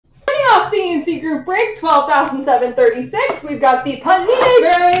CNC group break, 12,736. We've got the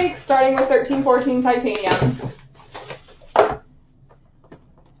Panini break, starting with 1314 titanium.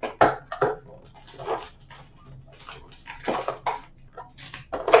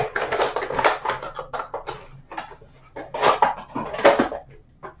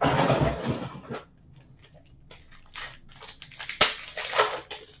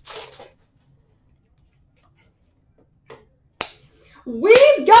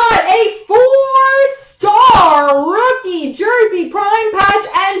 We've got a 4-star rookie jersey prime patch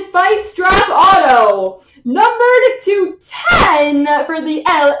and fight strap auto. Numbered to 10 for the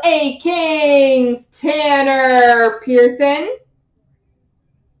LA Kings, Tanner Pearson.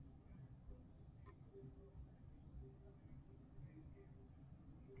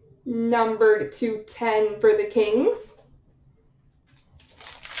 Numbered to 10 for the Kings.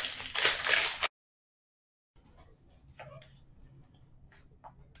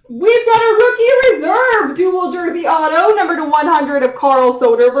 We've got a rookie reserve dual jersey auto, number to 100 of Carl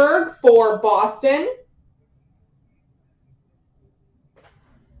Soderberg for Boston.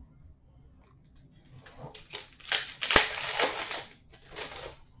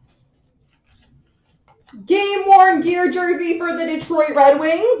 Game-worn gear jersey for the Detroit Red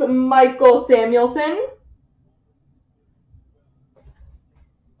Wings, Michael Samuelson.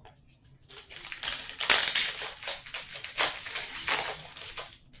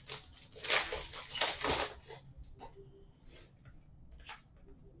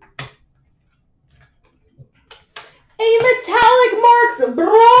 A metallic marks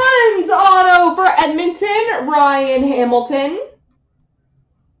bronze auto for Edmonton, Ryan Hamilton.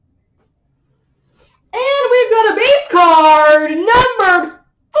 And we've got a base card, numbered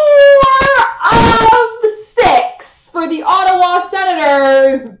 4 of 6 for the Ottawa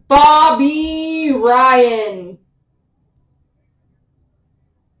Senators, Bobby Ryan.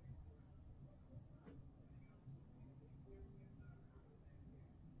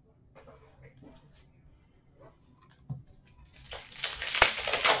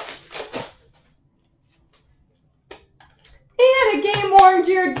 And a game-worn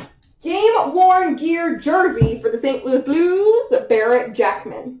gear jersey for the St. Louis Blues, Barrett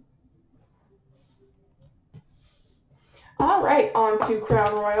Jackman. All right, on to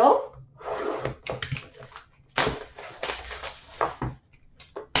Crown Royal.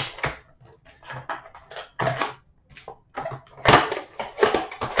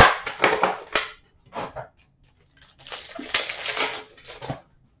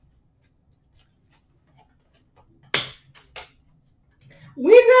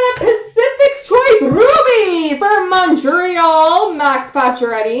 We've got a Pacific's Choice Ruby for Montreal, Max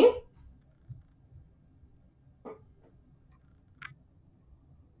Pacioretty.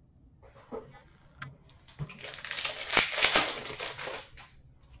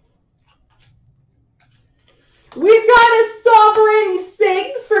 We've got a Sovereign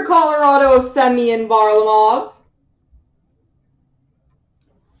Sigs for Colorado of Semyon Varlamov.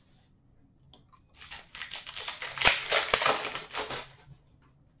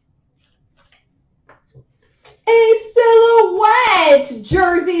 A silhouette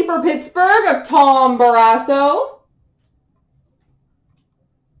jersey for Pittsburgh of Tom Barrasso.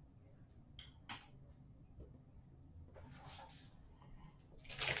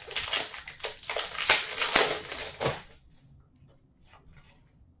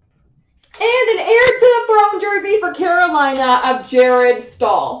 And an Heir to the Throne jersey for Carolina of Jared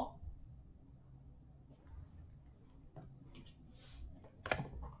Stahl.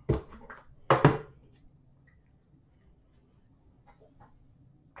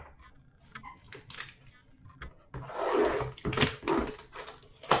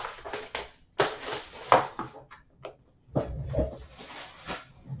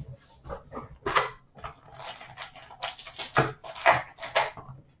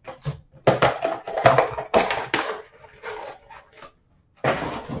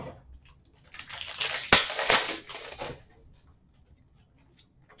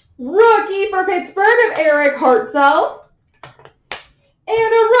 Rookie for Pittsburgh of Eric Hartzell. And a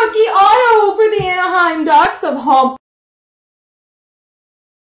rookie auto for the Anaheim Ducks of Hump.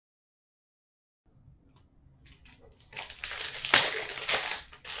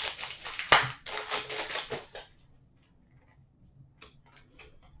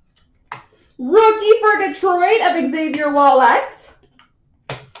 Rookie for Detroit of Xavier Ouellet.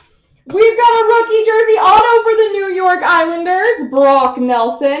 We've got a rookie jersey auto for the New York Islanders, Brock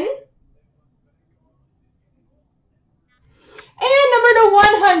Nelson. And number to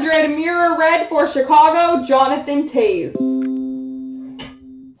 100, Mirror Red for Chicago, Jonathan Toews.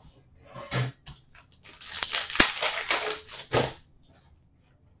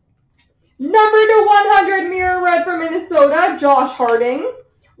 Number to 100, mirror red for Minnesota, Josh Harding.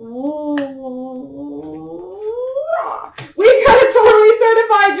 We've got a totally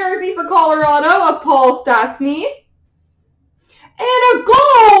certified jersey for Colorado of Paul Stastny. And a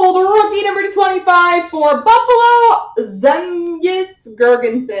gold rookie number to 25 for Buffalo, Zemgus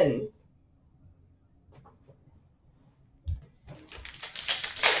Girgensons.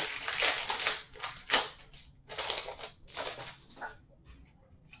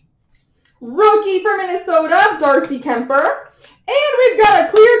 Rookie for Minnesota, Darcy Kemper. And we've got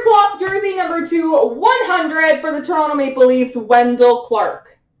a clear cloth jersey number to 100 for the Toronto Maple Leafs, Wendell Clark.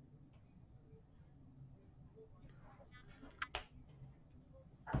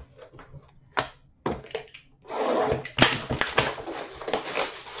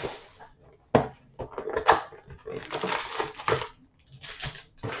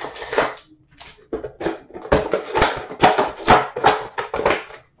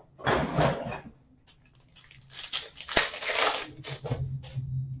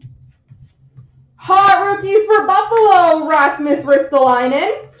 Hot rookies for Buffalo, Rasmus Ristolainen.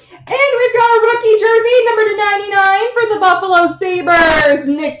 And we've got a rookie jersey, number to 99 for the Buffalo Sabres,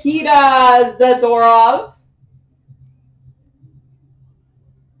 Nikita Zadorov.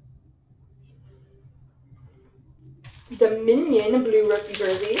 Dominion blue rookie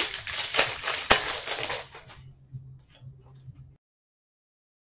jersey.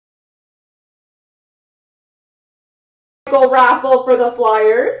 Raffle for the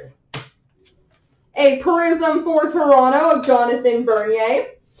Flyers. A prism for Toronto of Jonathan Bernier.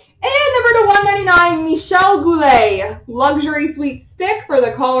 And number to 199, Michel Goulet, luxury sweet stick for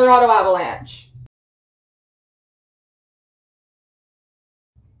the Colorado Avalanche.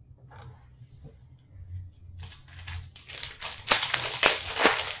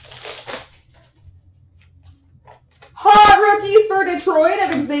 Hot rookies for Detroit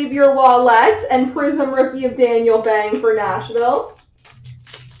of Xavier Ouellet and prism rookie of Daniel Bang for Nashville.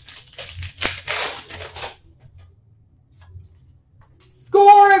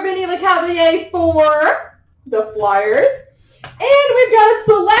 Score of Vinny Lecavalier for the Flyers. And we've got a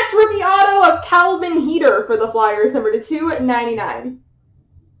select rookie auto of Calvin Heater for the Flyers, number to 299.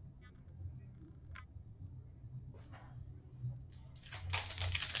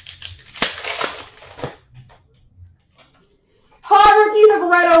 Hot rookies of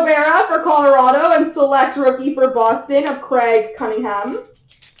Red O'Bara for Colorado and select rookie for Boston of Craig Cunningham.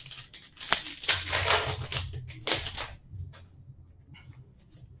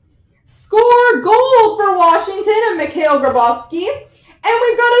 Score gold for Washington of Mikhail Grabovski. And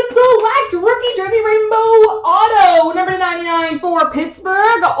we've got a select rookie jersey rainbow auto, number 99 for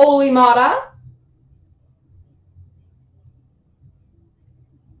Pittsburgh, Oli Mata.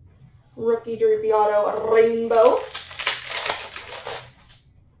 Rookie jersey auto rainbow.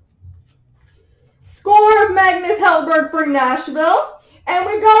 Score of Magnus Hellberg for Nashville. And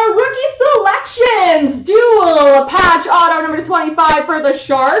we've got a rookie selections dual patch auto number 25 for the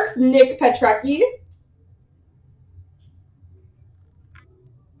Sharks, Nick Petrecki.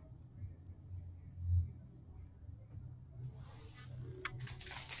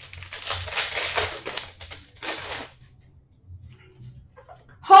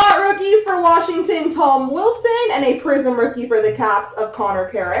 Hot rookies for Washington, Tom Wilson, and a prism rookie for the Caps of Connor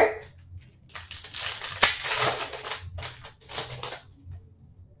Carrick.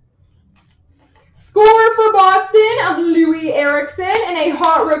 Score for Boston of Louis Erickson and a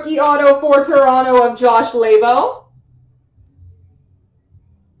hot rookie auto for Toronto of Josh Lebo.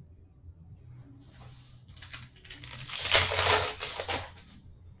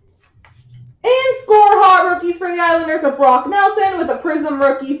 And score hot rookies for the Islanders of Brock Nelson with a prism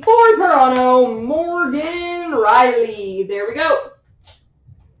rookie for Toronto, Morgan Riley. There we go.